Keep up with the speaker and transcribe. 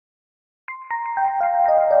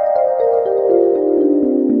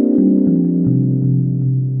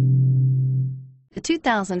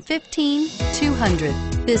2015 200.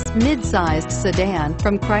 This mid-sized sedan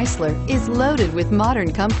from Chrysler is loaded with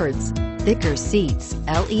modern comforts. Thicker seats,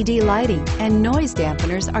 LED lighting, and noise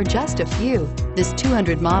dampeners are just a few. This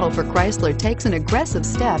 200 model for Chrysler takes an aggressive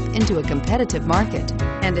step into a competitive market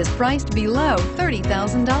and is priced below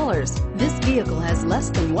 $30,000. This vehicle has less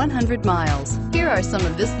than 100 miles. Here are some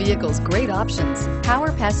of this vehicle's great options: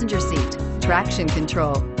 power passenger seat, traction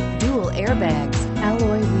control, dual airbags,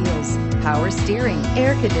 alloy wheels, power steering,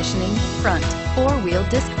 air conditioning, front, four-wheel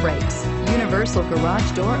disc brakes, universal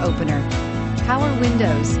garage door opener, power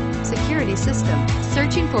windows, security system.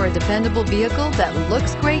 Searching for a dependable vehicle that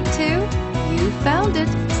looks great too? You found it,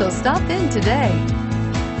 so stop in today.